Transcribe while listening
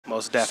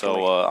most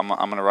definitely. So I'm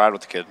going to ride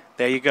with the kid.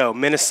 There you go.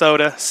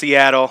 Minnesota,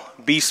 Seattle,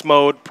 Beast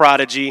Mode,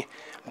 Prodigy.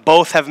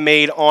 Both have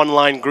made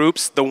online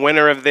groups. The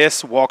winner of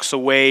this walks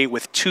away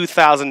with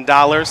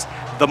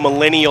 $2,000, the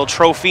Millennial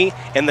Trophy,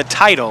 and the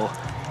title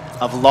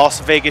of Las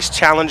Vegas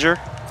Challenger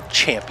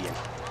Champion.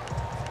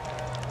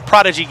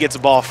 Prodigy gets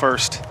the ball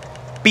first.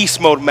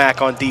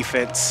 BeastModeMac on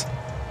defense.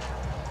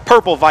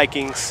 Purple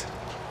Vikings,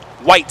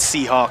 white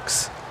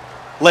Seahawks.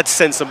 Let's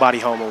send somebody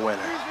home a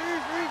winner.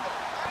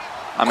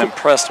 I'm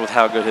impressed with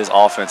how good his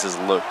offense has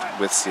looked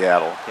with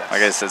Seattle. Yes.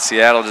 Like I said,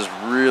 Seattle just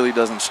really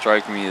doesn't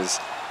strike me as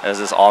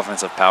this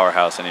offensive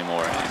powerhouse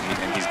anymore,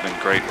 and he's been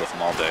great with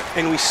them all day.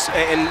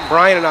 And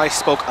Brian and I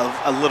spoke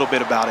a little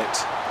bit about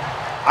it.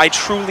 I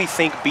truly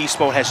think Beast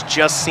Mode has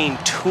just seen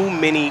too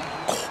many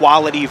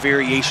quality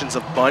variations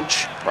of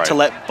Bunch to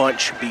let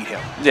Bunch beat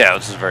him. Yeah,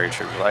 this is very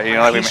true. Like,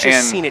 he's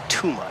just seen it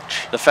too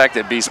much. The fact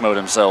that Beast Mode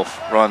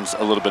himself runs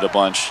a little bit of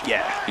Bunch,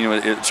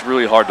 it's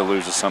really hard to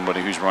lose to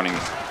somebody who's running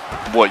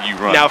what you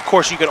run. Now, of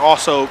course, you can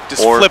also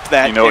just flip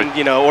that,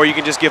 or you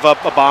can just give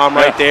up a bomb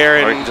right there,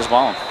 and just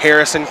bomb.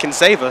 Harrison can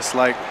save us.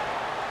 Like,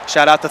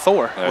 shout out to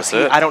Thor. That's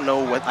it. I don't know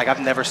what. Like,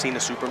 I've never seen a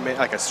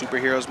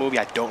superheroes movie.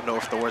 I don't know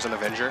if Thor's an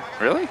Avenger.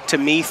 Really? To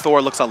me,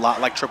 Thor looks a lot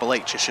like Triple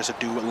H. It's just a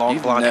dude with long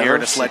blonde hair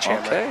and a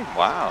sledgehammer. Okay.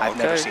 Wow. I've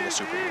never seen a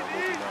superhero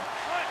movie. No.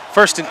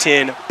 1st and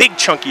 10. Big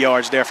chunky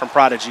yards there from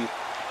Prodigy.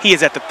 He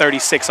is at the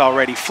 36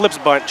 already. Flips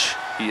Bunch.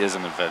 He is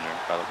an Avenger,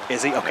 by the way.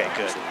 Is he? Okay,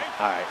 good.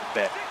 All right,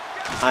 bet.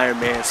 Iron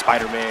Man,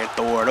 Spider-Man,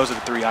 Thor. Those are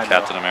the 3 I know.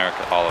 Captain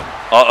America, all of them.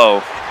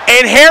 Uh-oh.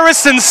 And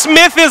Harrison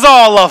Smith is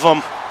all of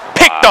them.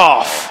 Picked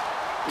off.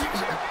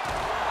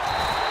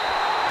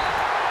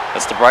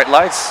 That's the bright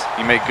lights.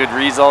 You make good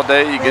reads all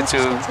day. You get to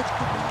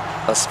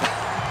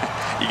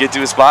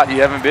a spot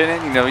you haven't been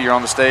in. You're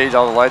on the stage,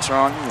 all the lights are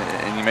on,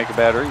 and you make a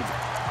bad read.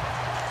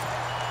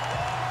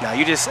 Now,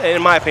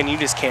 in my opinion, you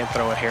just can't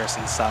throw at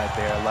Harrison's side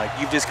there. Like,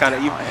 you just kind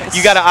of,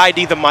 you got to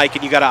ID the mic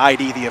and you got to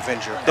ID the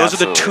Avenger. Those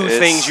are the 2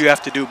 things you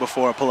have to do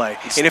before a play.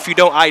 And if you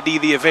don't ID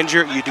the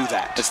Avenger, you do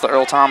that. It's the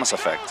Earl Thomas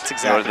effect. That's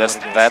exactly what it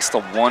is. That's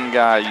the one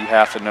guy you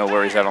have to know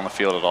where he's at on the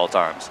field at all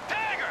times.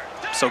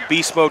 So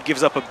Beast Mode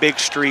gives up a big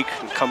streak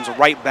and comes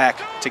right back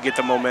to get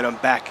the momentum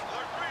back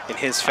in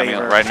his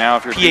favor. Right now,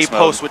 if you're PA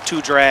post with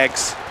 2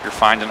 drags. You're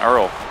finding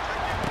Earl.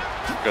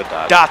 Good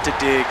dodge. Dot to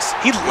Diggs.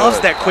 He loves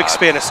that quick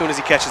spin as soon as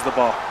he catches the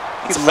ball.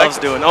 He loves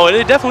doing. Oh,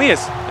 it definitely is.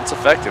 It's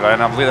effective,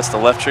 and I believe that's the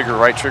left trigger,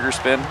 right trigger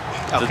spin.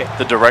 Okay.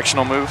 The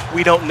directional move.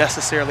 We don't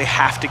necessarily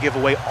have to give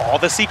away all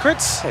the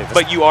secrets,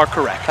 but you are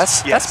correct.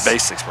 That's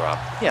basics, Rob.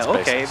 Yeah.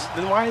 Okay.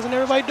 Then why isn't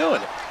everybody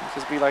doing it?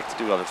 Because we like to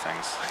do other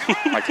things,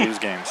 like lose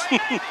games.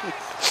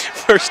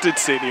 1st and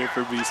 10 here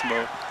for Beast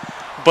Mode.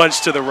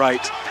 Bunch to the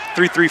right.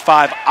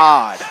 3-3-5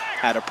 odd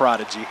at a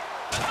Prodigy.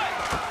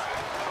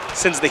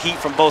 Sends the heat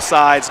from both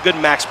sides. Good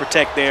max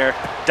protect there.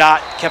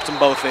 Dot kept them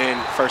both in.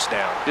 1st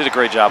down. Did a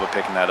great job of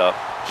picking that up.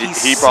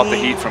 He brought the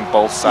heat from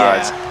both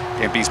sides,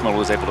 and Beast Mode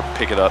was able to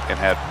pick it up and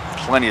had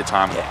plenty of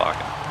time in the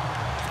pocket.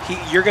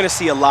 You're going to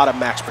see a lot of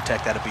max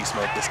protect out of Beast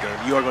Mode this game.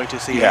 You are going to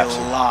see a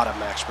lot of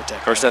max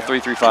protect. First, that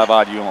 3-3-5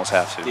 odd, you almost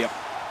have to. Yep.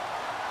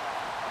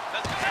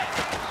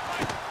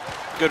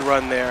 Good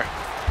run there.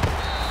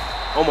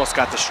 Almost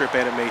got the strip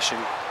animation.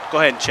 Go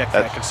ahead and check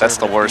that. That's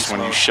the worst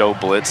when you show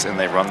blitz and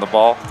they run the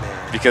ball,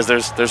 because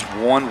there's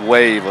one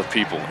wave of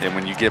people, and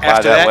when you get by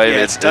that wave,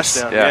 it's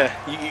touchdown.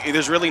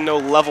 There's really no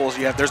levels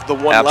you have. There's the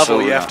one level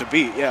you have to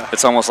beat. Yeah.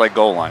 It's almost like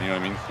goal line. You know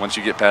what I mean? Once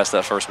you get past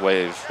that first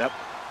wave. Yep.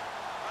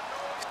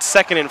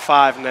 2nd and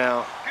 5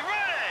 now.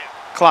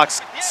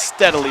 Clock's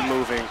steadily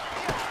moving.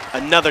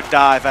 Another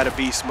dive out of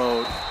Beast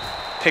Mode.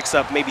 Picks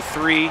up maybe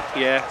 3.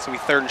 Yeah, so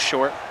 3rd and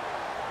short.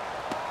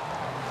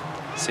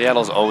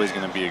 Seattle's always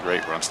going to be a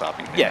great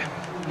run-stopping team.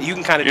 Yeah, you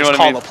can kind of just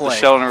call a play.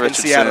 Sheldon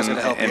Richardson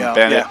and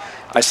Bennett.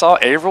 I saw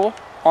Averill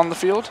on the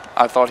field.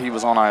 I thought he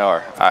was on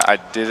IR. I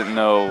didn't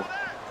know.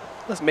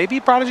 Listen, maybe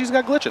Prodigy's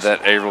got glitches.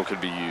 That Averill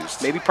could be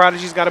used. Maybe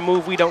Prodigy's got a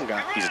move we don't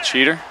got. He's a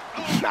cheater?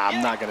 Nah,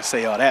 I'm not going to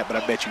say all that, but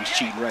I bet you he's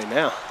cheating right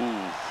now.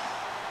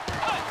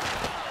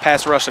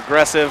 Pass rush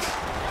aggressive.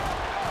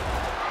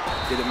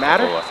 Did it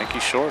matter? Oh, I think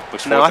he's short.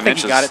 Looks no, I think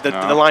he got it.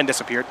 The line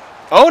disappeared.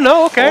 Oh,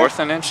 no, okay. 4th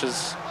and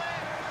inches.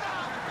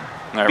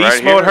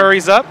 Beast Mode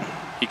hurries up.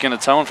 He can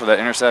atone for that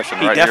interception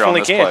right here on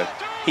this play.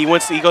 He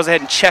goes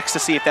ahead and checks to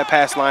see if that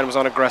pass line was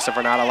on aggressive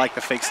or not. I like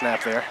the fake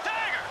snap there.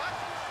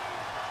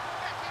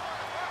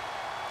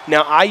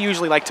 Now, I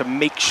usually like to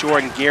make sure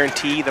and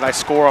guarantee that I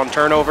score on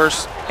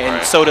turnovers,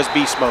 and so does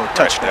Beast Mode.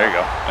 Touchdown. There you go.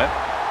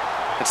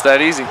 Yeah. It's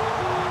that easy.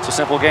 It's a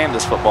simple game,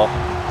 this football.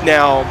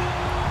 Now,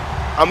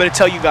 I'm going to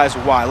tell you guys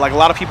why. Like, a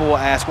lot of people will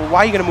ask, well, why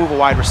are you going to move a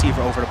wide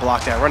receiver over to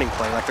block that running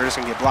play? Like, they're just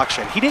going to get block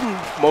shit. He didn't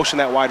motion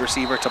that wide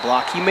receiver to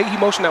block. He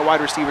motioned that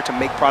wide receiver to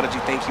make Prodigy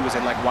think he was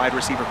in, like, wide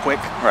receiver quick.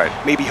 Right.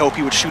 Maybe hope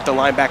he would shoot the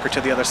linebacker to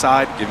the other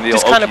side. Give him the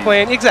just kind of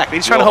playing. Exactly.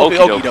 He's trying to hope the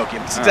okey-dokey.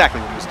 That's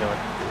exactly what he was doing.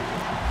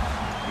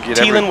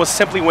 Thielen was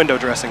simply window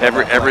dressing.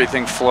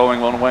 Everything flowing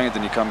one way, and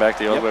then you come back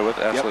the other way with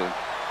it. Absolutely.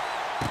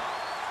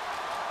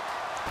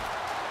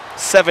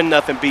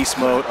 7-0 Beast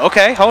Mode.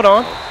 Okay, hold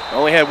on.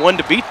 Only had 1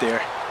 to beat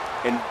there.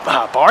 And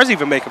Barr's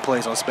even making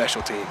plays on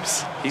special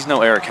teams. He's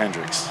no Eric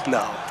Hendricks.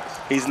 No,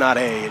 he's not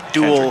a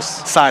dual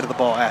side of the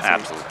ball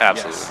athlete.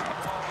 Absolutely.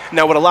 Yes.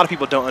 Now, what a lot of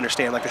people don't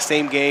understand, like the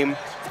same game,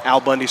 Al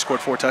Bundy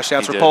scored 4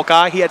 touchdowns for Polk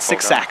Eye. He had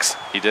 6 sacks.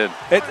 He did.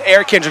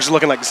 Eric Hendricks is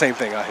looking like the same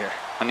thing out here.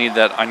 I need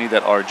that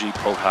RG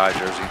Polk Eye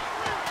jersey.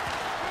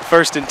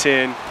 1st and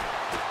 10.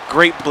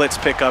 Great blitz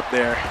pick up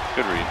there.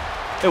 Good read.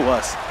 It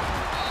was.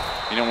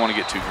 You don't want to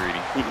get too greedy.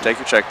 Take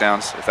your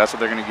checkdowns. If that's what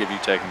they're going to give you,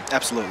 take them.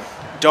 Absolutely.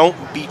 Don't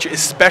beat you,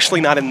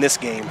 especially not in this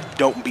game.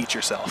 Don't beat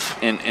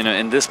yourself.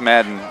 In this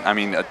Madden, I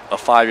mean, a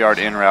 5-yard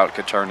in route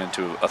could turn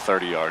into a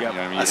 30-yard. Yep. You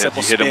know what I mean? A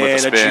simple you hit him with a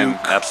spin.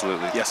 juke.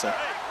 Absolutely. Yes, sir.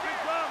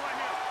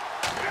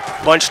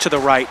 Bunch to the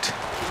right.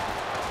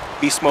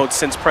 Beast Mode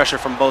sends pressure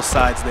from both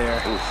sides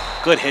there. Oof.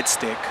 Good hit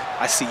stick.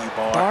 I see you,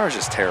 Barr. Barr is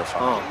just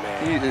terrifying. Oh,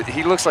 man.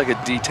 He looks like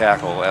a D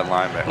tackle at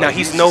linebacker. Now,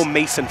 he's no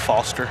Mason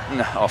Foster.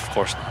 No, of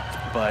course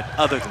not. But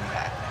other than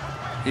that.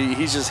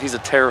 He's a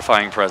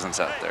terrifying presence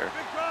out there.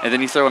 And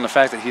then you throw in the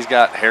fact that he's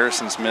got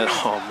Harrison Smith,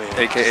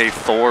 a.k.a.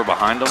 Thor,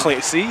 behind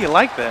him. See, you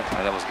like that.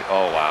 That was good.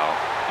 Oh, wow.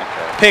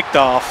 Okay. Picked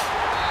off.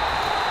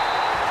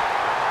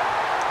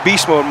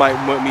 Beast Mode might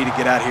want me to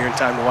get out of here in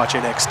time to watch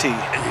NXT.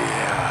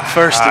 Yeah.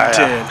 1st and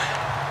 10.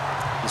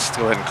 Let's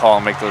go ahead and call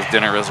and make those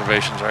dinner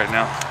reservations right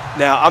now.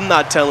 Now, I'm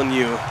not telling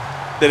you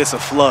that it's a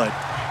flood,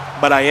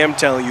 but I am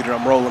telling you that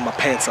I'm rolling my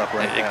pants up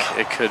right now.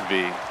 It could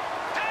be.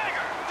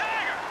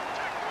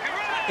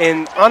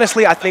 And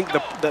honestly, I think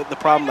the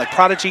problem, like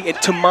Prodigy,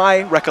 to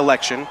my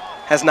recollection,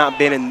 has not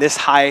been in this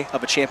high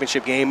of a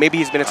championship game. Maybe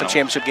he's been in some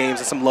championship games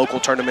and some local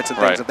tournaments and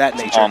things of that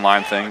nature.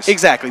 Online things.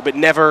 Exactly, but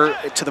never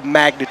to the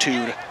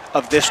magnitude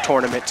of this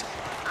tournament.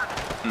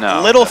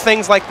 No. Little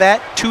things like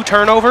that, 2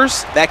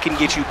 turnovers, that can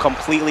get you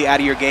completely out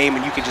of your game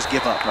and you can just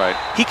give up. Right.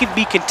 He could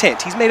be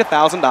content. He's made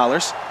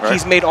 $1,000. Right.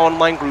 He's made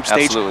online group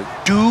stage. Absolutely.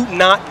 Do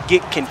not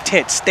get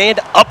content. Stand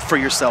up for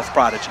yourself,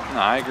 Prodigy. No,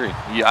 I agree.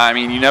 Yeah, I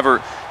mean, you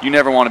never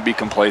want to be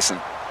complacent.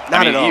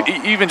 Not at all.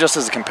 Even just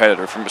as a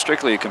competitor, from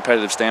strictly a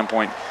competitive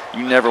standpoint,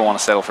 you never want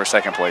to settle for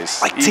 2nd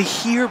place. Like, to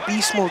hear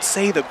Beast Mode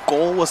say the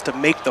goal was to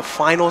make the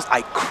finals,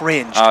 I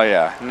cringed. Oh,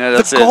 yeah. No,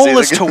 that's the goal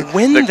is to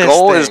win this thing. The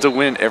goal is to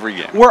win every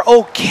game. We're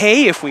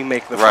okay if we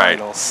make the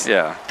finals.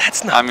 Yeah.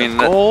 That's not the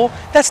goal.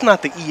 That's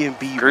not the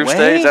EMB group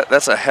way. stage,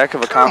 that's a heck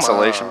of a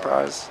consolation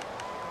prize.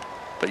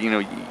 But, you know,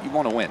 you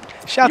want to win.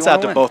 Shouts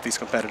out to both these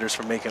competitors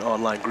for making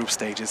online group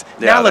stages.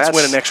 Yeah, now let's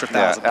win an extra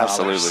 $1,000.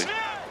 Absolutely.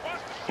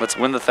 Let's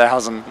win the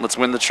 1,000. Let's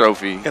win the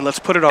trophy. And let's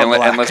put it on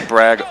black. And let's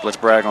brag. Let's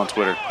brag on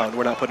Twitter.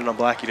 We're not putting it on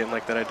black. You didn't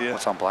like that idea?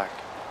 What's on black?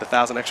 The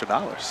 $1,000 extra.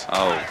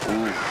 Oh,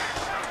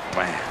 ooh,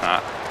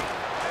 man.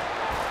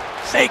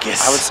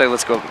 Vegas. I would say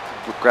let's go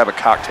grab a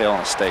cocktail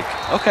and a steak.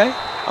 Okay.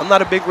 I'm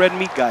not a big red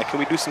meat guy. Can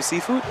we do some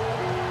seafood?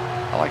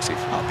 I like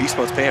seafood. Beast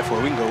Mode's paying for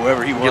it. We can go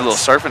wherever he wants. Get a little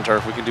surf and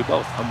turf. We can do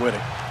both. I'm with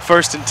it.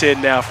 1st and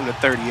 10 now from the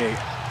 38.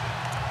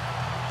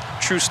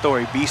 True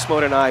story. Beast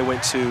Mode and I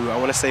went to, I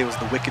want to say it was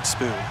the Wicked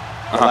Spoon.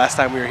 The last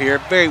time we were here,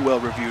 very well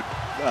reviewed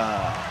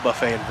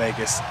buffet in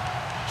Vegas.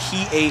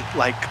 He ate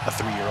like a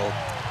 3-year-old.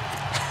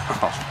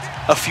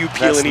 A few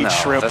peel and eat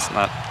shrimp. That's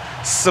not.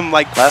 Some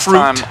like last fruit.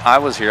 time I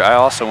was here, I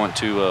also went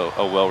to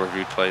a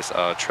well-reviewed place,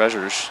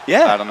 Treasures.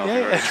 Yeah, I don't know if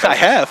you've heard of Treasures. I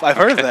have. I've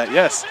heard of that.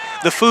 Yes,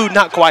 the food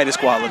not quite as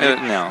quality.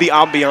 No. The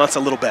ambiance a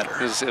little better.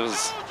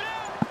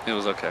 It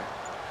was okay.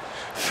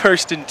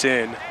 1st and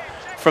 10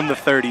 from the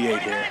 38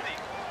 here.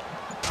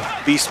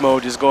 Beast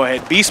Mode, just go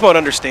ahead. Beast Mode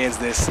understands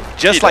this.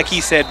 Just like he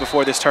said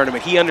before this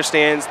tournament, he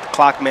understands the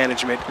clock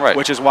management,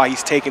 which is why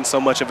he's taking so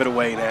much of it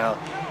away now.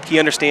 He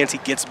understands he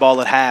gets ball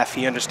at half.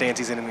 He understands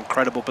he's in an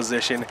incredible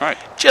position. Right.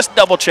 Just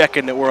double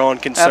checking that we're on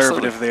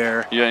conservative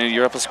there. Yeah,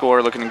 you're up a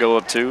score, looking to go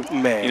up 2.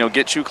 Man. You know,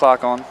 get your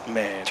clock on.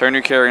 Man. Turn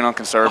your carrying on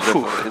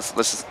conservative.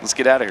 Let's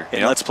get out of here.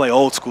 And let's play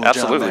old school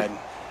John Madden.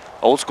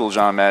 Old school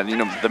John Madden, you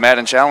know, the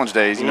Madden Challenge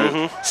days, you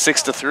know,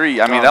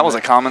 6-3. I mean, that was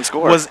a common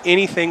score. Was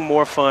anything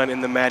more fun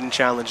in the Madden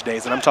Challenge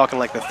days, and I'm talking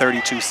like the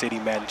 32-city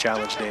Madden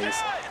Challenge days,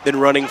 than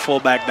running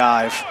fullback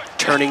dive,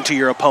 turning to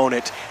your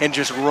opponent, and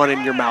just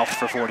running your mouth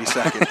for 40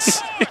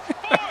 seconds?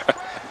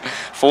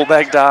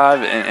 Fullback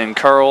dive and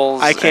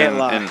curls. I can't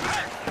lie.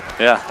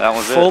 Yeah, that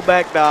was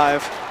fullback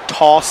dive,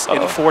 toss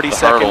in 40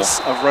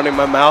 seconds of running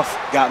my mouth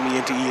got me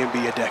into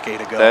EMB a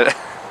decade ago.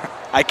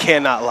 I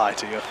cannot lie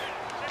to you.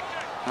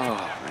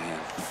 Oh, man.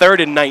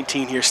 3rd and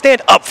 19 here.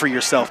 Stand up for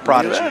yourself,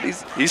 Prodigy.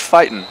 He's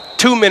fighting.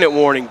 2-minute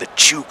warning, the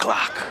chew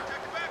clock.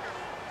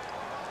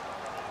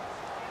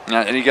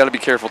 And you got to be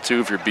careful,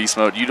 too, if you're Beast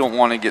Mode. You don't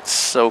want to get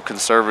so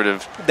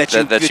conservative that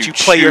you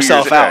play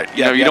yourself out.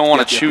 You know, you don't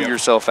want to chew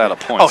yourself out of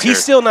points. Oh,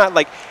 he's still not,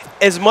 like,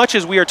 as much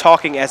as we are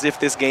talking as if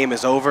this game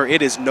is over,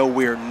 it is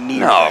nowhere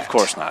near No, of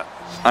course not.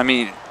 I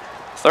mean,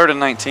 3rd and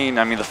 19,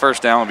 I mean, the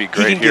first down would be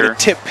great here. He can get a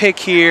tip pick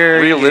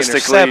here.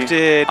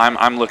 Realistically,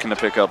 I'm looking to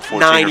pick up 14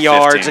 9 or 15.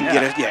 yards and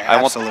get a,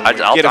 absolutely.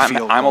 Get a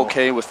field I'm goal.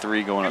 okay with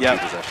 3 going up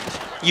 2 possessions.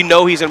 You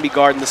know he's going to be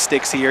guarding the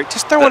sticks here.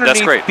 Just throw underneath.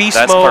 That's great. Beast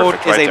Mode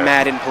is a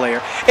Madden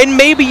player. And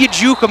maybe you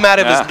juke him out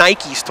of his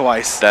Nikes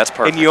twice. That's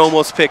perfect. And you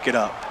almost pick it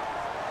up.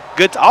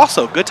 Good.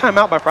 Also, good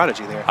timeout by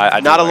Prodigy there.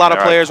 Not a lot of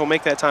players will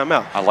make that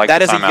timeout. I like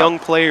that is a young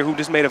player who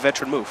just made a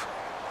veteran move.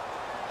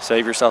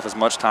 Save yourself as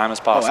much time as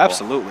possible. Oh,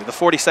 absolutely. The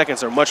 40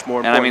 seconds are much more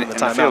important than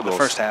the timeout in the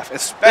first half,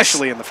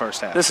 especially in the first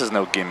half. This is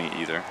no gimme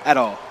either. At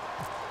all.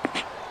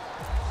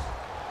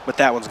 But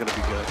that one's going to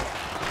be good.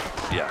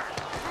 Yeah.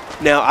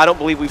 Now, I don't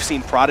believe we've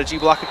seen Prodigy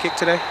block a kick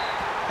today.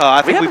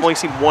 I think we've only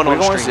seen one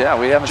on stream. Yeah,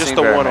 we haven't just seen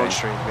the very one many. on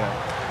stream.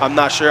 Yeah. I'm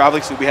not sure.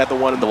 Obviously, we had the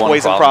one in the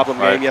poison problem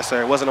game. Right. Yes,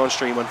 sir. It wasn't on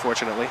stream,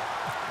 unfortunately.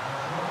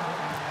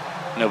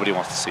 Nobody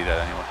wants to see that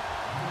anyway.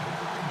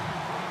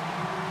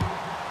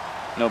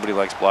 Nobody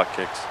likes block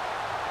kicks.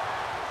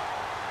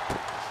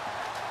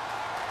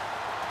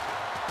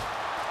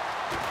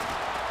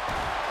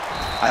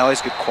 I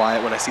always get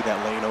quiet when I see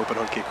that lane open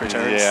on kick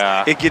returns.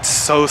 Yeah. It gets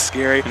so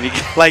scary.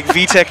 Like,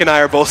 VTech and I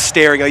are both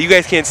staring. Like, you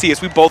guys can't see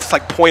us. We both,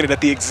 like, pointed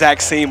at the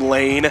exact same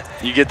lane.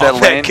 You get that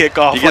lane. That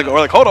kickoff. We're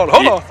like, hold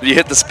on. You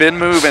hit the spin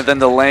move, and then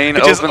the lane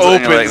opens. Just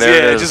opens. Like,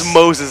 there it just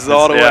Moses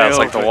all the way Yeah, it's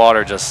open. like the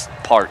water just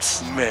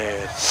parts.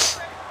 Man.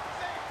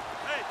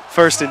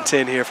 1st and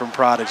 10 here from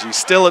Prodigy.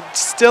 Still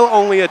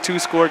only a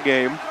 2-score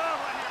game.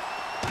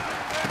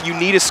 You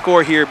need a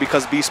score here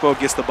because Beast Mode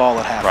gets the ball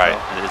at half. Right.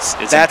 Though. It's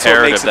That's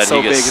what makes it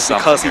so big, is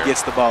because he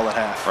gets the ball at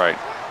half. Right.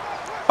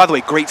 By the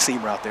way, great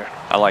seam route there.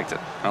 I liked it.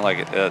 I like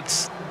it.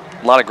 It's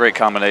a lot of great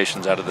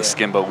combinations out of the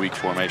Skimbo weak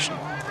formation.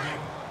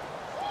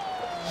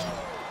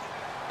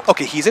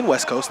 Okay, he's in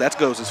West Coast. That's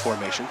Goes'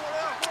 formation.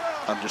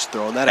 I'm just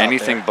throwing that out there.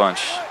 Anything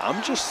bunch.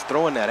 I'm just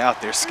throwing that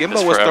out there.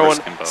 Skimbo was throwing.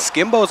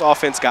 Skimbo's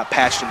offense got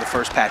patched in the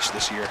first patch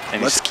this year.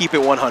 And let's keep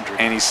it 100.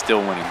 And he's still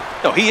winning.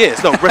 No, he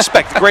is. No,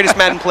 respect. The greatest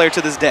Madden player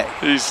to this day.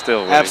 He's still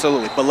winning.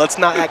 Absolutely. But let's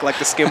not act like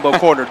the Skimbo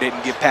corner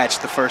didn't get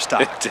patched the first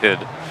time. It did.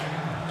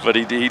 But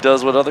he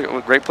does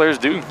what great players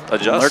do.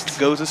 Adjust. Lurked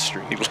goes a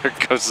stream. He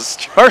lurked goes a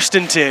stream. 1st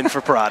and 10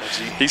 for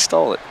Prodigy. He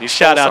stole it.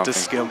 Shout out to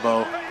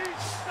Skimbo.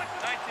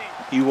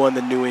 You won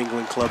the New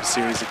England Club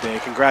Series today.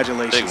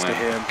 Congratulations to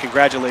him.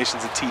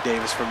 Congratulations to T.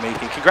 Davis for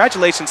making.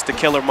 Congratulations to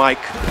Killer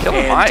Mike.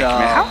 Killer Mike,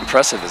 man, how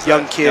impressive is that?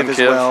 Young Kiv as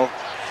well.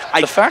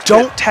 I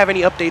don't have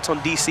any updates on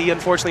DC,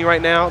 unfortunately,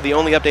 right now. The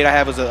only update I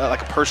have is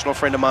like a personal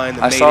friend of mine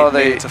that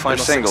made it to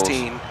Final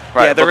 16.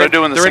 Right, yeah, they're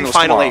doing the they're in singles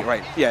Final tomorrow. 8,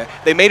 right? Yeah,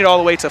 they made it all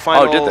the way to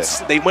Final. Oh, did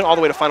they? They went all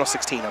the way to Final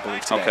 16, I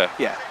believe, today. Okay.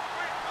 Yeah.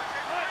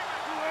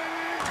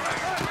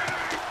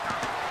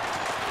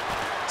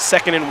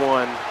 2nd and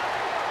 1.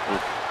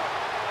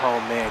 Oh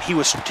man, he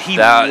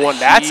won.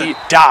 That's a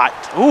dot.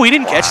 Ooh, he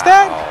didn't catch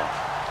that?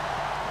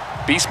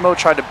 Beast Mode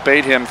tried to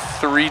bait him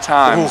 3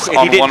 times and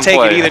on he didn't one take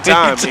play. it either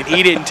time. And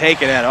he didn't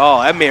take it at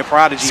all. That man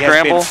Prodigy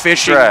has been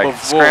fishing drag.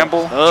 before.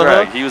 Scramble,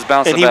 drag. He was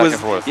bouncing back and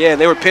forth. Yeah,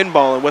 they were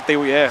pinballing what they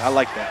were. Yeah, I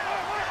like that.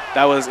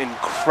 That was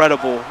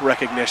incredible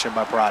recognition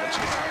by Prodigy.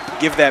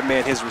 Give that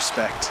man his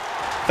respect.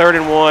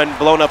 3rd and 1,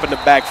 blown up in the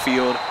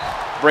backfield,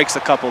 breaks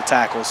a couple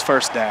tackles,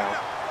 1st down.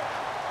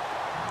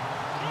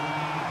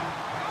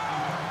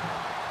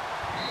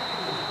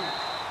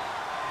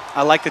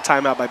 I like the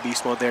timeout by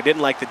Beast Mode there.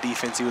 Didn't like the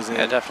defense he was in.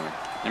 Yeah, definitely.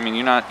 I mean,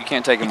 you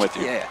can't take him with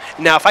you. Yeah.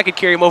 Now, if I could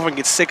carry him over and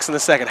get 6 in the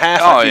second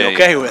half, I'd be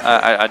okay with it.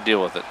 I'd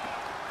deal with it.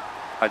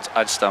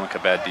 I'd stomach a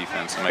bad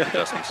defense and make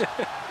adjustments.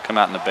 Come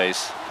out in the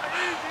base.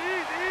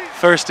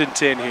 1st and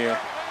 10 here.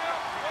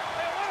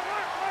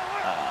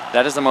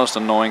 That is the most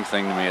annoying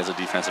thing to me as a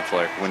defensive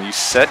player. When you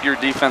set your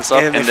defense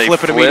up and they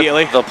flip it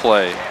immediately. The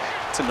play.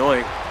 It's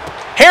annoying.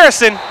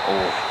 Harrison!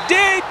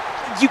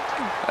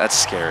 That's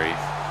scary.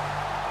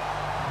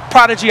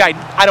 Prodigy,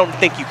 I don't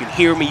think you can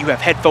hear me. You have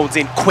headphones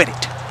in. Quit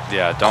it.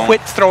 Yeah, don't. Quit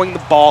throwing the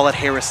ball at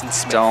Harrison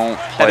Smith. Don't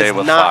play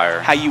with fire.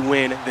 That is not how you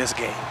win this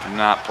game. Do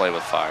not play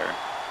with fire.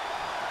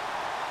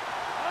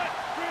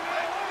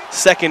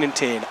 2nd and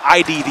 10.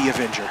 ID the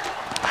Avenger.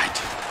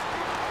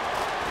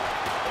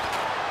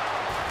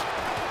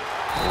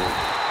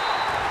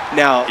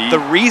 Now, the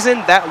reason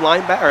that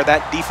linebacker or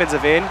that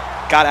defensive end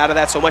got out of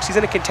that so much, he's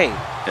in a contain.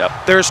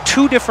 Yep. There's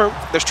two different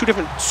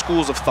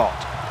schools of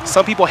thought.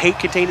 Some people hate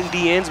containing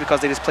DNs because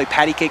they just play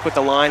patty cake with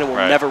the line and will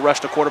never rush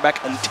the quarterback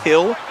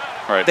until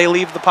they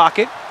leave the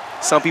pocket.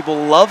 Some people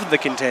love the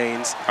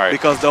contains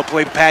because they'll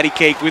play patty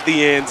cake with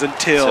the ends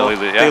until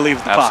they leave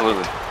the pocket.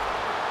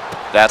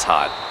 That's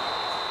hot.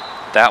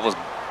 That was.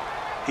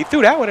 He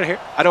threw that one in here.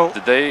 I don't.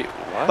 Did they?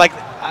 What? Like,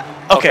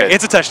 okay,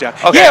 it's a touchdown.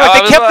 Okay, yeah,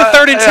 like they kept the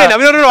 3rd and 10. I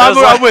mean, no,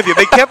 I'm with you.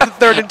 They kept the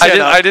 3rd and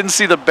 10. I didn't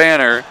see the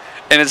banner.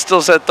 And it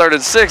still said 3rd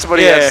and 6, but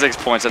he had 6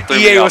 points. That threw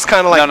me EA off. was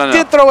kind of like, no.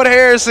 did throw it at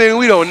Harrison.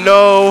 We don't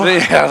know.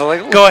 Yeah,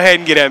 like, go ahead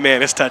and get that man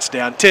his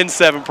touchdown.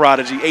 10-7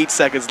 Prodigy. 8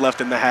 seconds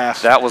left in the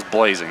half. That was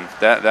blazing.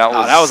 That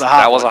was a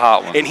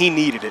hot one. And he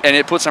needed it. And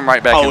it puts him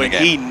right back in the game. Oh,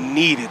 and he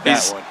needed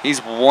that one.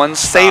 He's one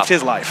stop. Saved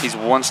his life. He's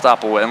one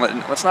stop away. And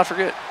let's not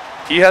forget,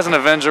 he has an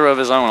Avenger of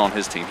his own on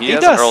his team. He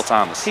has does. Earl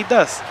Thomas. He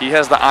does. He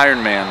has the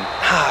Iron Man.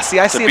 See,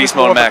 I see him as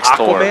more of an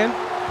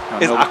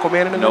Aquaman. Is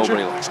Aquaman an Avenger?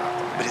 Nobody likes Aquaman.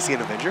 But is he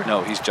an Avenger?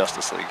 No, he's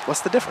Justice League.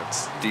 What's the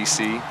difference?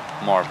 DC,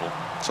 Marvel.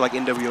 So like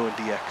NWO and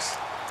DX?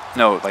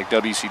 No, like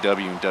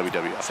WCW and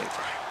WWF.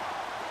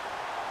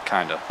 Right.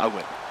 Kinda. I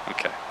win.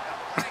 Okay.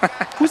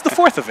 Who's the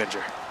 4th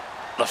Avenger?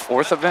 The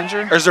fourth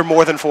Avenger? Or is there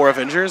more than 4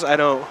 Avengers? I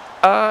don't.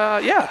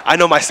 Yeah. I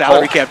know my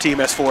salary cap team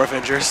has 4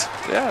 Avengers.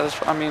 Yeah,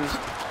 I mean,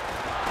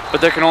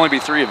 but there can only be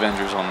 3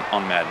 Avengers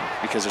on Madden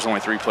because there's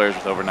only 3 players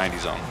with over 90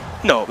 zone.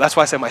 No, that's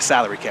why I said my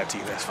salary cap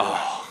team has 4.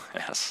 Oh,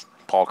 yes.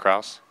 Paul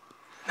Krause.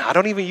 No, I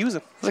don't even use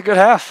him. It's a good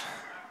half.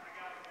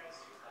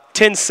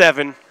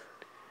 10-7.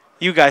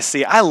 You guys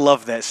see, I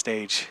love that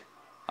stage.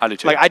 I do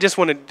too. Like I just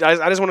want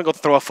to go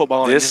throw a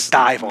football and just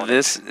dive on it.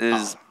 This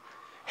is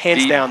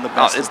hands down the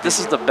best. This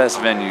is the best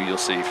venue you'll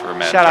see for a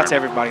Madden. Shout out to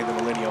everybody in the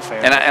Millennial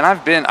fan. And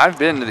I've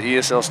been to the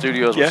ESL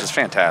studios, which is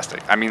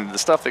fantastic. I mean, the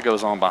stuff that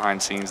goes on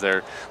behind scenes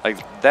there,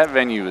 like that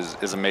venue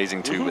is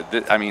amazing too.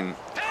 But I mean,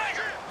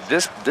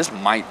 this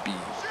might be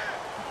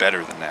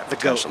better than that. The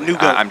GOAT, potentially. new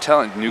GOAT. I'm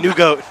telling you, new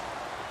GOAT.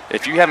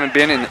 If you haven't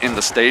been in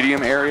the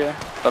stadium area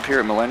up here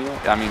at Millennial,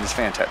 I mean, it's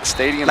fantastic. The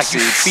stadium like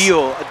seats, you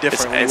feel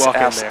different when you walk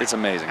in there. It's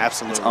amazing.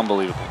 Absolutely. It's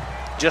unbelievable.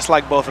 Just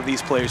like both of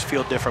these players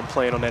feel different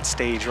playing on that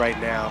stage right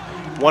now.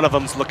 One of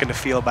them's looking to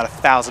feel about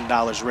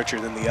 $1,000 richer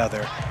than the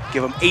other.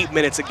 Give him 8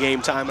 minutes of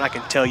game time, and I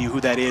can tell you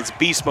who that is.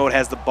 Beast Mode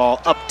has the ball,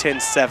 up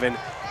 10-7.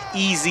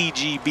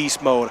 EZG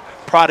Beast Mode.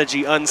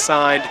 Prodigy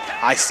unsigned.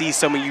 I see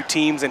some of you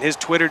teams in his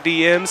Twitter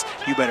DMs.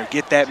 You better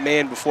get that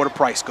man before the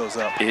price goes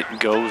up. It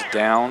goes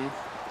down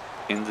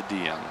in the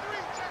DM.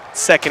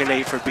 2nd and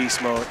 8 for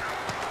Beast Mode.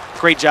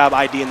 Great job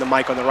IDing the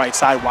mic on the right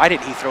side. Why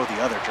didn't he throw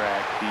the other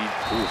drag?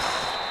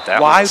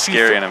 That was a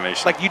scary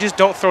animation. Like, you just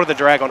don't throw the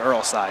drag on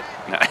Earl's side.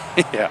 No.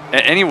 Yeah,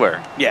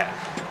 anywhere. Yeah.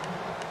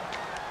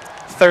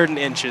 3rd and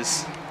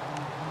inches.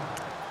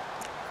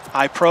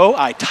 I pro,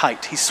 I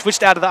tight. He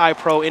switched out of the I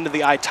pro into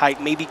the I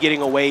tight, maybe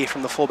getting away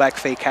from the fullback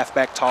fake,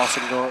 halfback toss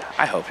and going.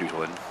 I hope he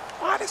would.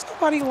 Why does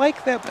nobody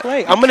like that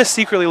play? I'm going to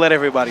secretly let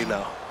everybody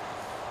know.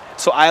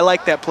 So I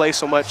like that play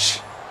so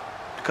much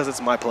because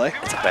it's my play.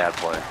 It's a bad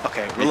play.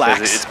 Okay, relax.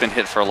 Because it's been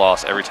hit for a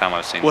loss every time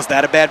I've seen it. Was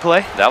that a bad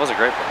play? That was a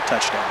great play.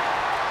 Touchdown.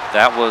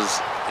 That was,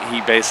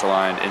 he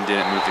baselined and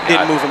didn't move the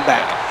guy. Didn't move him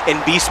back. Yeah.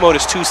 And Beast Mode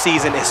is 2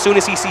 season. As soon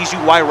as he sees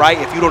you wide right,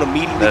 if you don't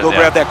immediately go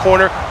grab that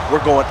corner,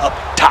 we're going up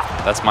top.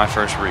 That's my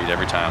first read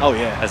every time. Oh,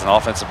 yeah. As an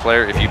offensive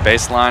player, if you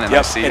baseline and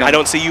I see him. I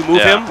don't see you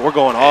move him, we're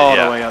going all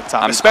the way up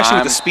top. Especially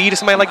with the speed of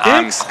somebody like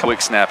Diggs. I'm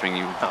quick snapping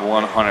you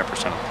 100% of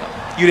the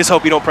time. You just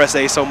hope you don't press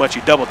A so much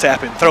you double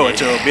tap it and throw it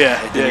to him.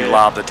 Yeah. And then you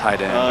lob the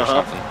tight end or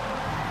something.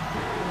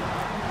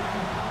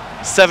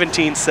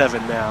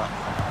 17-7 now.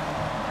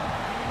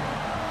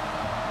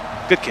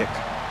 Good kick.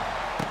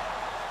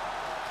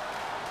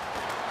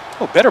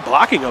 Oh, better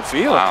blocking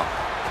upfield.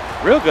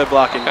 Wow. Real good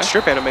blocking. Okay.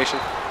 Strip animation.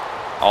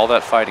 All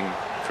that fighting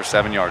for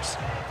 7 yards.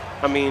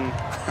 I mean,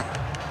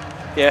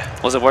 yeah.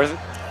 Was it worth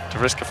it to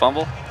risk a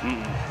fumble?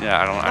 Yeah,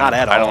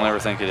 I don't ever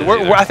think it is.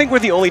 I think we're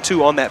the only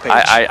 2 on that page.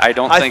 I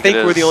don't think it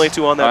is. we're the only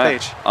 2 on that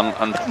page.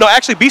 I'm no,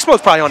 actually, Beast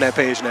Mode's probably on that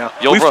page now.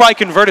 We've probably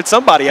converted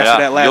somebody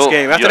after that last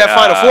game. After that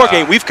Final Four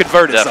game, we've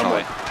converted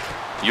someone.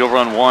 You'll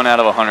run 1 out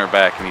of 100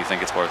 back and you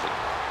think it's worth it.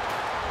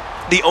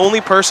 The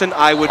only person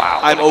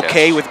I'm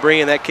okay with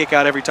bringing that kick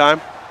out every time?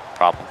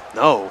 Problem.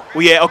 No.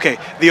 Well, yeah, okay.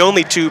 The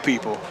only 2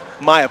 people.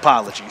 My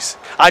apologies.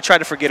 I try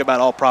to forget about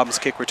all problems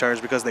kick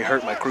returns because they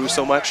hurt my crew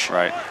so much.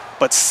 Right.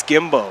 But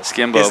Skimbo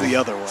is the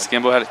other one.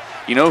 Skimbo had.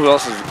 You know who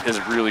else is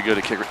really good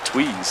at kick?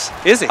 Tweez.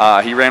 Is he?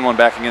 He ran one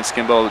back against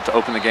Skimbo to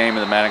open the game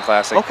in the Madden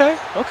Classic. Okay.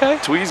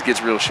 Tweez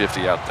gets real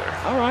shifty out there.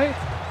 All right.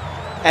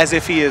 As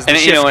if he is the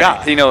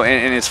guy.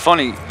 And it's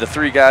funny. The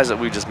 3 guys that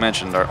we just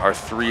mentioned are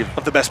 3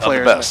 of the best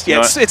players. Best.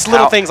 Yeah, it's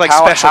little things like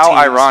special teams. How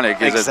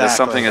ironic is it that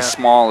something as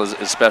small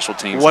as special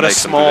teams? What a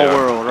small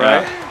world,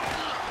 right?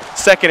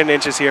 2nd and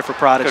inches here for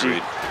Prodigy. Good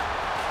read.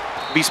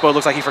 Beast Mode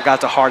looks like he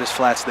forgot to hard his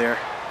flats there.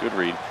 Good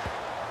read.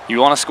 You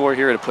want to score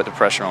here to put the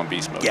pressure on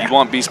Beast Mode. Yeah. You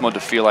want Beast Mode to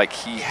feel like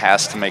he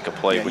has to make a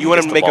play. Yeah, you want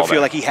him to make him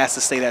feel like he has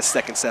to stay that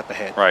 2nd step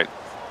ahead. Right.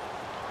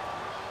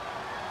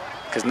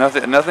 Because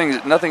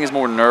nothing is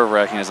more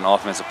nerve-wracking as an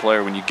offensive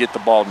player when you get the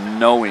ball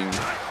knowing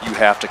you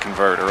have to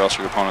convert or else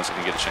your opponent's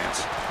going to get a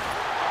chance.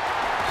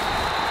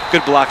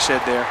 Good block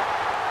shed there.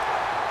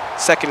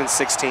 2nd and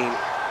 16.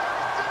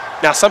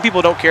 Now, some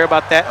people don't care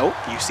about that. Oh,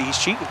 you see he's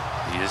cheating.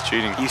 He is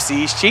cheating. You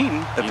see he's cheating.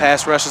 The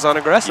pass rush is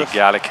unaggressive. You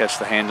got to catch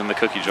the hand in the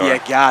cookie jar. You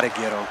got to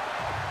get him.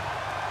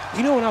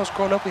 You know when I was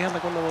growing up, we had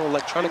like one of the little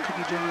electronic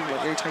cookie jars.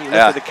 Like every time you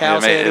lifted the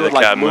cow's head, it would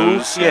like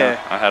move.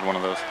 Yeah, I had one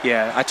of those.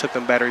 Yeah, I took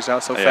them batteries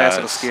out so fast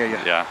it'll scare you.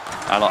 Yeah,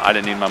 I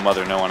didn't need my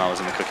mother knowing I was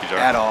in the cookie jar.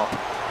 At all.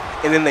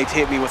 And then they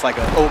hit me with like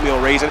an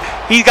oatmeal raisin.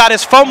 He got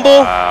his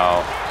fumble.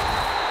 Wow.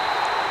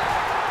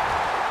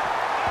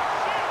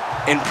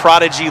 And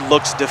Prodigy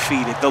looks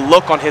defeated. The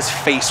look on his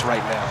face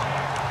right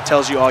now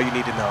tells you all you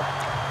need to know.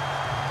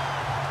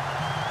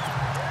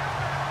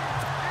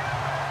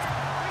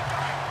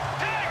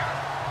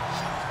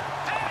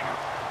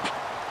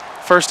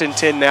 First and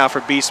 10 now for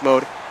Beast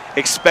Mode.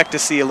 Expect to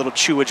see a little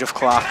chewage of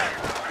clock.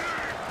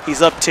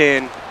 He's up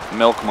 10.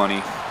 Milk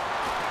money.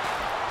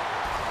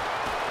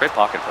 Great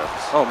pocket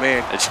presence. Oh,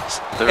 man. It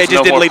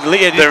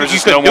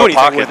just no more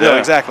pocket. No,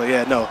 exactly.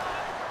 Yeah, no.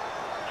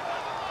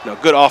 No,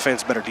 good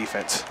offense, better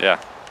defense. Yeah.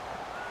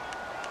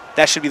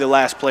 That should be the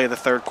last play of the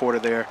 3rd quarter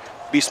there.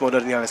 Beast Mode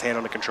doesn't have his hand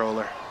on the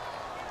controller.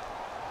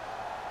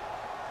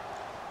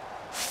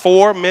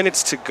 4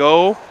 minutes to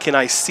go. Can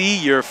I see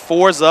your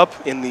fours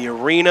up in the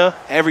arena?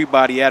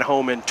 Everybody at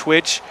home in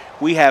Twitch.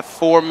 We have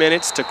 4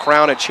 minutes to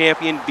crown a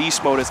champion.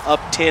 Beast Mode is up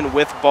 10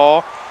 with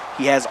ball.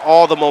 He has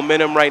all the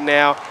momentum right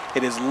now.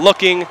 It is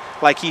looking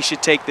like he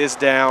should take this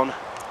down,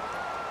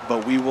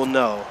 but we will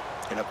know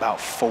in about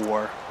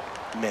 4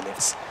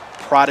 minutes.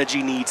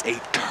 Prodigy needs a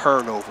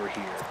turnover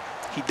here.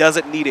 He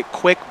doesn't need it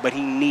quick, but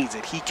he needs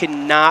it. He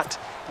cannot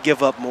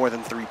give up more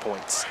than 3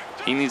 points.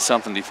 He needs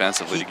something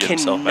defensively to get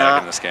himself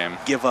back in this game.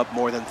 Give up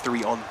more than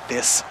 3 on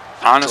this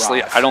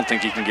Honestly, drive. I don't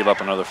think he can give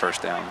up another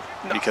first down.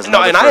 Because and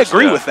I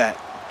agree with that.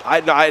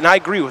 And I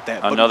agree with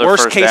that. But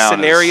worst case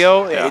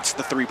scenario, it's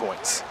the 3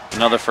 points.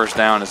 Another first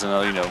down is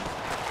another,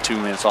 2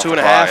 minutes off the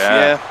clock. 2.5,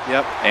 yeah.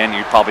 Yep. And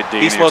you're probably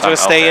digging. Beast Mode's going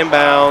to stay in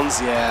bounds.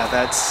 Yeah,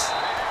 that's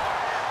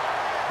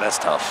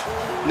tough.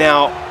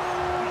 Now,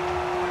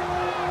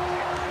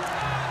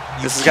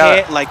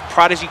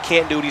 Prodigy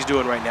can't do what he's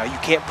doing right now. You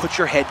can't put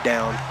your head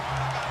down.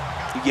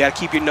 You got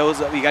to keep your nose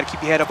up. You got to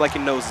keep your head up like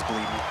your nose is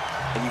bleeding.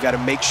 And you got to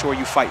make sure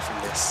you fight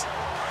from this.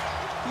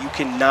 You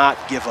cannot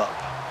give up.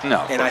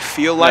 No. And I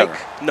feel like,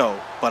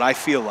 but I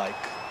feel like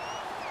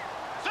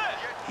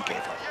he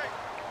gave up.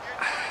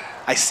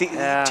 I see.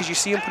 Yeah. Did you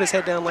see him put his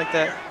head down like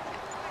that?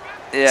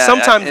 Yeah.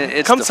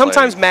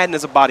 Sometimes Madden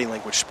is a body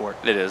language sport.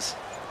 It is.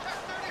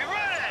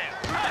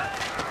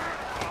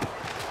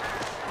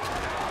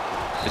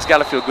 It's got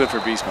to feel good for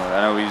Beast Mode.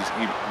 I know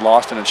he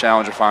lost in the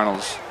Challenger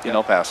Finals in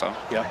El Paso.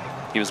 Yeah.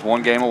 He was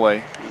 1 game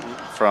away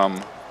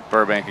from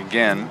Burbank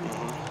again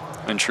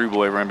when True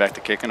Boy ran back to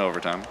kick in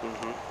overtime.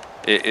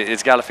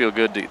 It's got to feel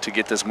good to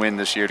get this win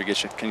this year, to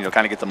get you,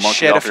 kind of get the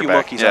monkey off your back.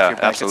 Monkeys off your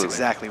back. Absolutely. That's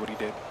exactly what he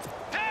did.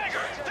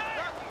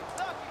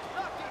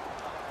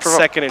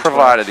 Second and 12.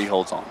 Provided he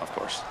holds on, of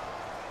course.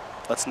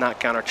 Let's not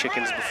count our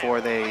chickens before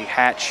they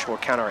hatch, or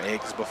count our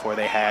eggs before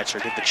they hatch, or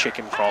did the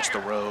chicken cross the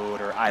road,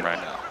 or I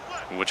don't know.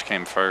 Which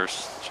came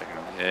first, chicken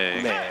or the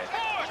egg? Man.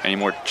 Any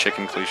more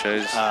chicken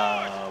cliches?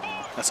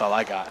 That's all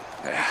I got.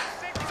 Yeah.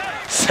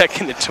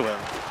 Second and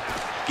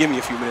 12. Give me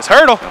a few minutes.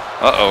 Hurdle.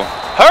 Uh-oh.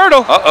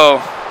 Hurdle.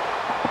 Uh-oh.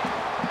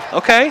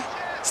 Okay.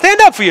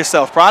 Stand up for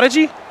yourself,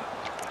 Prodigy.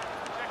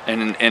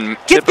 And in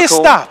get this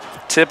stop.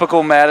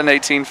 Typical Madden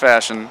 18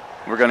 fashion,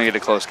 we're going to get a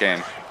close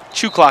game.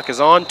 Chew clock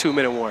is on.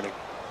 2-minute warning.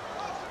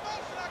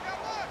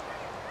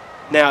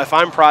 Now, if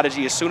I'm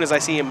Prodigy, as soon as I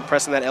see him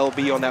pressing that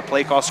LB on that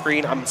play call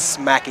screen, I'm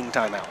smacking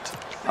timeout.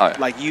 Oh, yeah.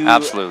 Like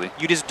absolutely.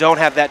 You just don't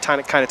have that kind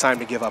of time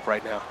to give up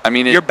right now. I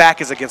mean, your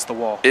back is against the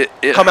wall. It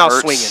come out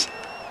swinging.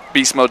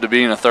 Beast Mode to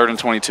be in a 3rd and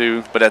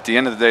 22, but at the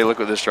end of the day, look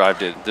what this drive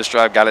did. This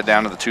drive got it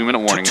down to the 2-minute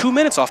warning. 2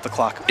 minutes off the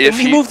clock. If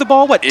he moved the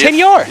ball, 10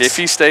 yards? If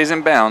he stays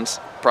in bounds,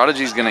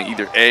 Prodigy's going to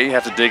either A,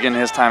 have to dig in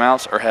his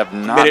timeouts, or have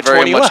not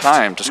very much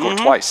time to score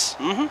twice.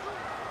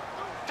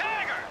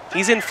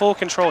 He's in full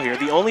control here.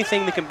 The only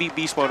thing that can beat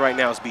Beast Mode right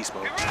now is Beast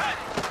Mode.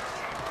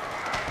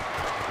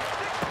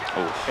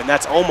 Oof. And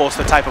that's almost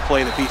the type of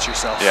play that beats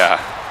yourself. Yeah.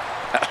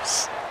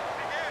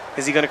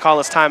 Is he going to call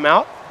his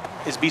timeout?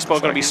 Is Beast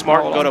Mode going to be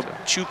smart and go to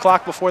chew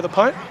clock before the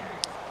punt?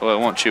 Well, it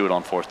won't chew it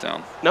on 4th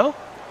down. No?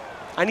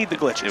 I need the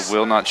glitches. It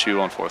will not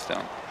chew on 4th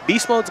down.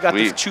 Beast Mode's got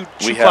this chew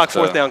clock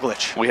 4th down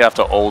glitch. We have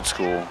to old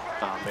school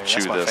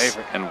chew this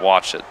favorite. And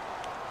watch it.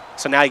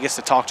 So now he gets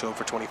to talk to him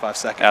for 25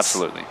 seconds.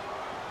 Absolutely.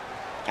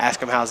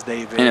 Ask him how's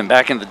David. And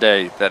back in the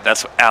day,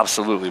 that's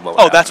absolutely what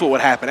would happen. That's what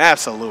would happen.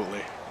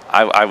 Absolutely.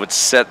 I would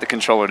set the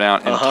controller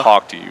down and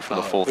talk to you for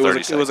the full 30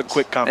 seconds. It was a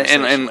quick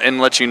conversation. And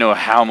let you know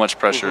how much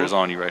pressure is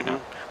on you right now.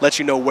 Let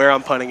you know where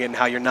I'm punting it and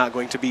how you're not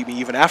going to beat me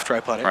even after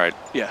I punt it. Right.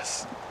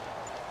 Yes.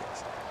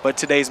 But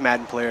today's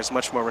Madden players,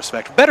 much more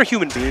respect. Better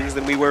human beings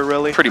than we were,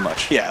 really. Pretty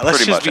much. Yeah,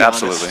 let's just be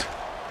honest. Absolutely.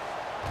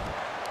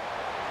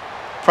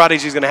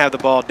 Prodigy's going to have the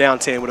ball down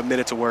 10 with a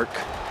minute to work.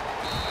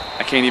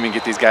 I can't even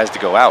get these guys to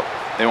go out.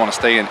 They want to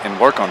stay and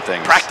work on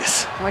things.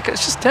 Practice. I'm like,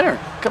 it's just dinner.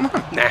 Come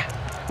on. Nah.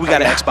 We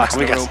got an Xbox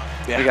in the room.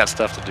 We got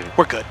stuff to do.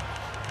 We're good.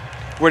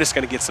 We're just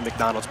going to get some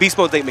McDonald's. Beast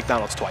Mode's ate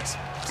McDonald's twice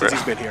since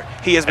he's been here.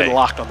 He has been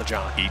locked on the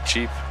John. Eat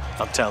cheap.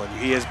 I'm telling you,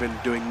 he has been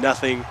doing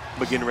nothing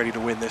but getting ready to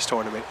win this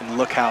tournament, and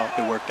look how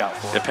it worked out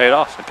for him. It paid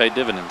off. It paid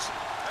dividends.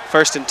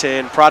 1st and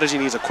 10. Prodigy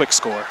needs a quick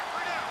score.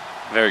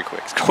 Very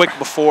quick score. Quick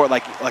before,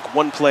 like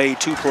 1 play,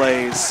 2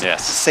 plays.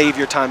 Yes. Save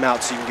your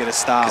timeout so you can get a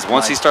stop. Because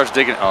once he starts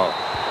digging, and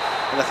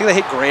I think they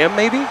hit Graham,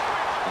 maybe?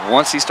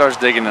 Once he starts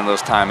digging in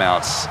those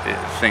timeouts,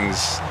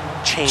 things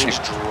change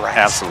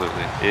drastically.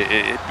 Absolutely.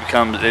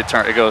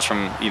 It goes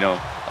from,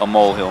 a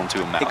molehill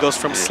into a mountain. It goes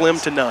from slim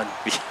to none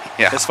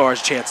as far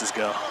as chances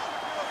go.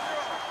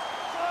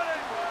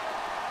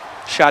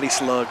 Shoddy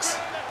slugs.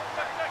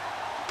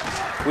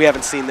 We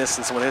haven't seen this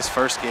since one of his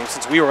first games,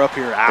 since we were up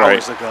here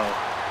hours ago.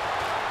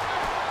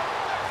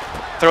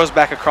 Throws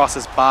back across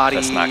his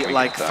body,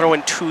 like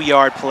throwing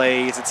 2-yard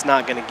plays. It's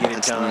not going to get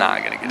it done. It's not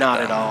going to get it done.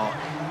 Not at all.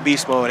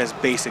 Beast Mode has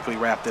basically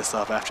wrapped this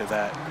up after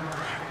that.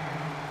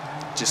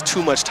 Just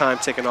too much time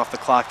ticking off the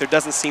clock. There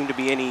doesn't seem to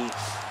be any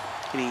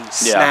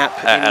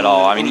snap, at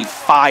all. I mean, any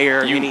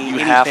fire, you anything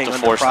have to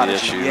force the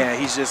Prodigy. issue. Yeah,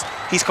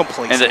 he's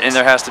complacent. And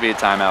there has to be a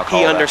timeout call.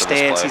 He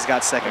understands he's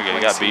got second place.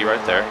 You got B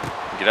right there.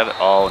 Get out of,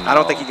 oh, no. I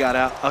don't think he got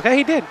out. Okay,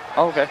 he did.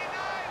 Oh, okay.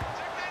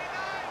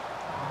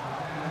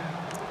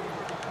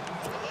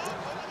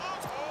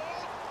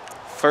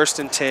 First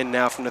and 10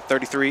 now from the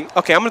 33.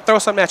 Okay, I'm going to throw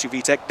something at you,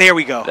 V-Tech. There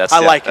we go.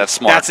 I like it. That's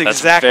smart. That's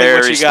exactly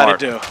what you got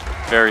to do.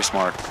 Very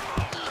smart.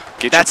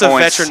 That's a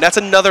veteran. That's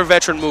another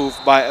veteran move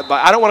by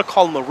I don't want to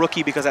call him a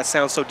rookie because that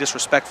sounds so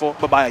disrespectful,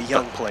 but by a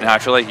young player. Now I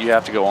feel like you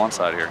have to go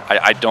onside here.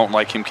 I don't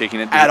like him kicking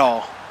it deep. At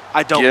all.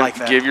 I don't like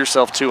that. Give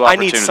yourself 2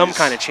 opportunities. I need some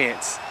kind of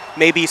chance.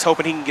 Maybe he's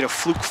hoping he can get a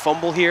fluke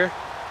fumble here.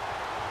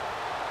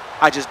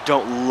 I just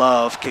don't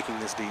love kicking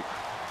this deep.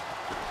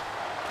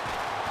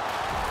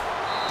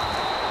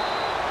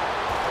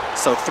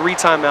 So 3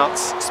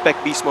 timeouts.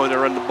 Expect Beast Mode to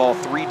run the ball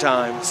 3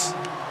 times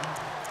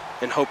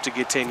and hope to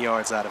get 10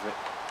 yards out of it.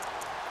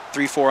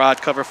 3-4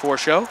 odd cover 4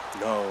 show?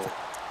 No.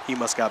 He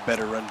must got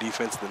better run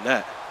defense than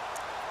that.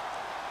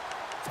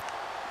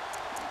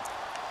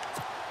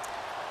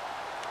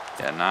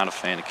 Yeah, not a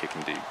fan of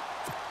kicking deep.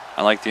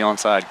 I like the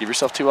onside. Give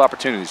yourself 2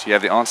 opportunities. You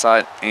have the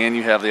onside and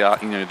you have the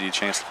the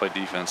chance to play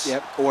defense.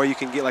 Yep. Or you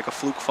can get like a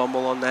fluke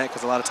fumble on that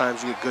because a lot of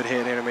times you get good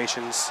head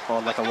animations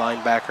on like a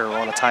linebacker or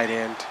on a tight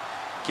end.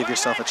 Give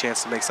yourself a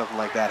chance to make something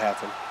like that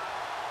happen.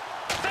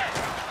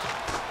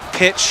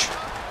 Pitch.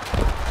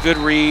 Good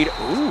read.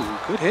 Ooh,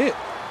 good hit.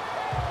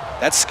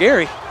 That's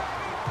scary.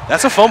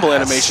 That's a fumble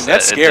animation.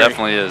 That's scary. It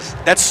definitely is.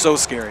 That's so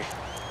scary.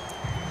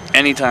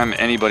 Anytime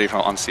anybody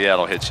on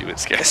Seattle hits you,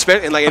 it's scary.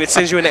 And it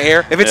sends you in the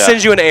air. If it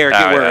sends you in the air,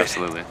 get worried.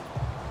 Absolutely.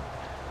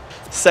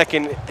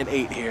 2nd and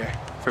 8 here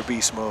for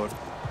Beast Mode.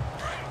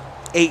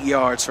 8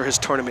 yards for his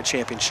tournament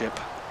championship.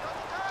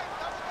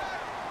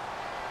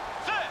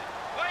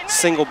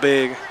 Single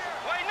big.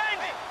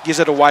 Gives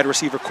it a wide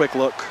receiver quick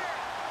look.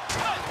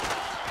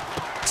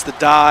 It's the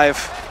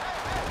dive.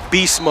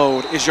 Beast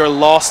Mode is your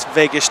Las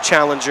Vegas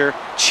Challenger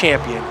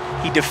champion.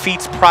 He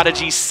defeats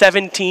Prodigy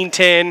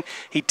 17-10.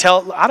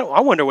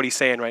 I wonder what he's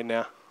saying right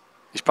now.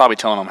 He's probably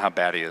telling him how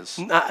bad he is.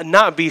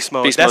 Not Beast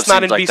Mode. Beast That's Mode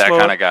not in seems like Beast that Mode.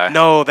 kind of guy.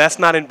 No, that's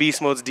not in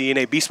Beast Mode's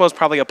DNA. Beast Mode's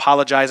probably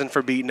apologizing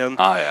for beating him.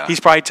 Oh, yeah. He's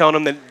probably telling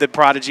him that the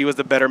Prodigy was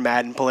the better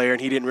Madden player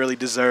and he didn't really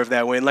deserve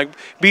that win. Like,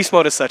 Beast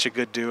Mode is such a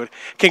good dude.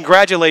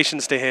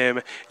 Congratulations to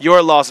him,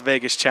 your Las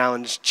Vegas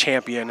Challenge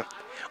champion.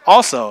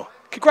 Also,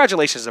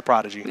 congratulations to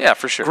Prodigy. Yeah,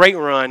 for sure. Great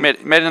run. Made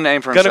a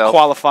name for himself. Going to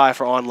qualify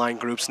for online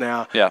groups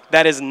now. Yeah.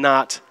 That is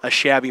not a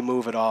shabby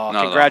move at all.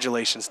 No,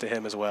 Congratulations to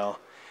him as well.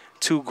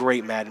 2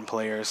 great Madden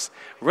players.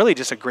 Really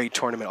just a great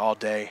tournament all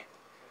day.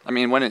 I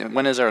mean,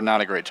 when is there not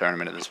a great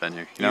tournament at this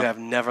venue? You know? have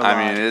never lied.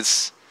 I mean,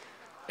 it's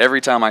every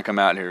time I come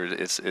out here,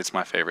 it's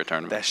my favorite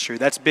tournament. That's true.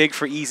 That's big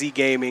for Easy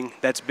Gaming.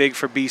 That's big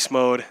for Beast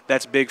Mode.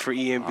 That's big for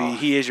EMB. Oh.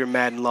 He is your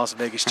Madden Las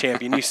Vegas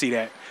champion. You see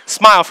that.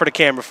 Smile for the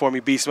camera for me,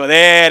 Beast Mode.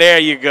 There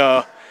you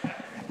go.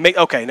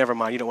 Okay, never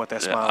mind. You don't want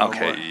that smile okay,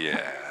 no more.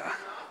 yeah.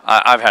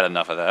 I've had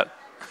enough of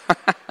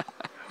that.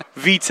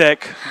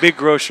 V-Tech, Big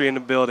Grocery in the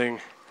building.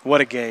 What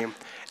a game.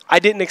 I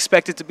didn't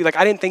expect it to be like,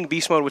 I didn't think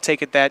Beast Mode would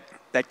take it that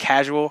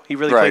casual. He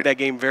really played that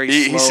game very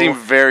slow. He seemed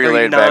very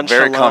laid back,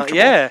 very comfortable.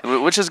 Yeah.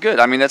 Which is good.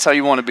 I mean, that's how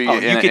you want to be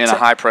in a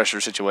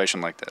high-pressure situation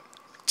like that.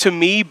 To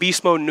me,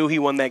 Beast Mode knew he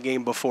won that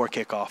game before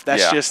kickoff.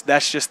 That's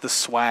just the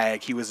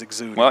swag he was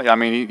exuding. Well, I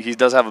mean, he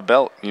does have a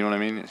belt. You know what I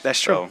mean? That's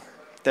true.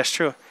 That's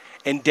true.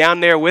 And down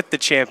there with the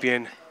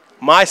champion,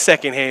 my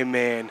second-hand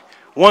man,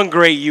 one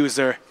great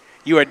user.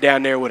 You are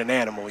down there with an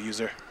animal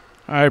user.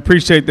 I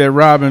appreciate that,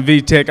 Rob and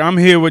V-Tech. I'm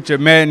here with your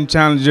Madden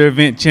Challenger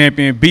event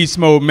champion,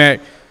 BeastModeMac.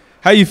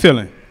 How you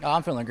feeling? Oh,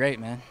 I'm feeling great,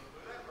 man.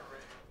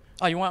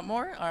 Oh, you want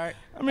more? All right.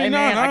 I mean, hey,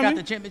 man, I got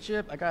the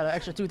championship. I got an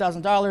extra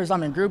 $2,000.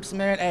 I'm in groups,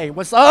 man. Hey,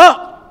 what's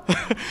up?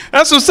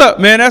 That's what's up,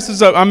 man. That's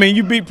what's up. I mean,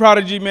 you beat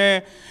Prodigy,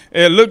 man.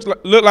 It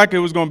looked like it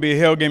was going to be a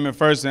hell game at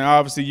first, and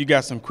obviously you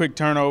got some quick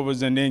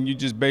turnovers, and then you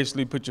just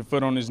basically put your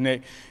foot on his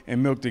neck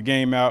and milked the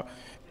game out.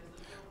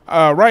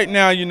 Right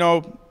now, you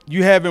know,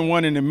 you haven't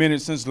won in a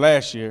minute since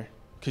last year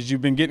because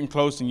you've been getting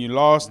close, and you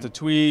lost the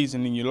Tweeds,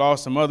 and then you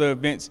lost some other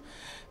events.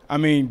 I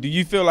mean, do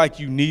you feel like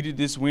you needed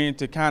this win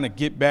to kind of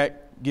get back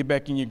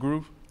in your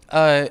groove?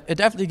 It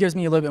definitely gives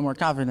me a little bit more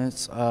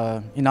confidence.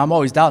 You know, I'm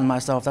always doubting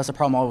myself. That's the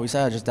problem I always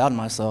had, just doubting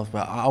myself.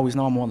 But I always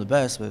know I'm one of the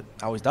best, but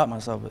I always doubt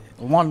myself. But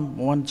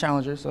one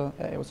challenger, so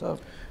hey, what's up?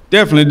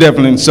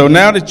 Definitely. So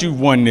now that you've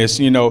won this,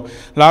 you know,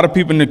 a lot of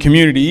people in the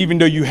community, even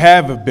though you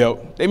have a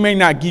belt, they may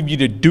not give you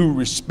the due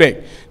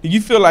respect. Do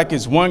you feel like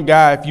it's one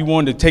guy, if you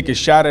wanted to take a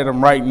shot at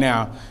him right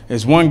now,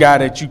 it's one guy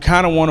that you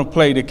kind of want to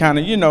play to kind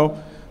of, you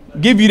know,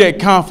 give you that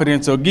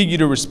confidence or give you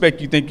the respect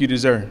you think you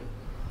deserve?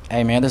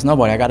 Hey, man, there's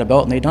nobody. I got a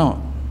belt and they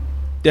don't.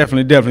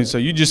 Definitely. So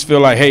you just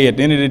feel like, hey, at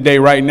the end of the day,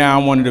 right now,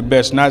 I'm one of the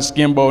best. Not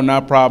Skimbo,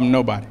 not Problem,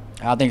 nobody.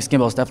 I think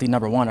Skimbo's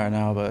definitely #1 right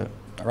now, but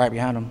right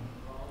behind him.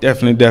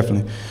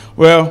 Definitely.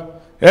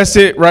 Well, that's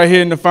it right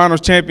here in the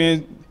finals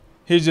champion.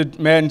 Here's your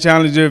Madden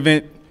Challenger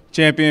event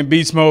champion,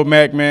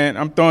 BeastModeMac, man.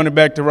 I'm throwing it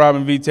back to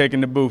Robin V.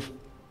 taking the booth.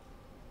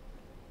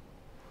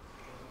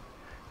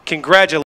 Congratulations.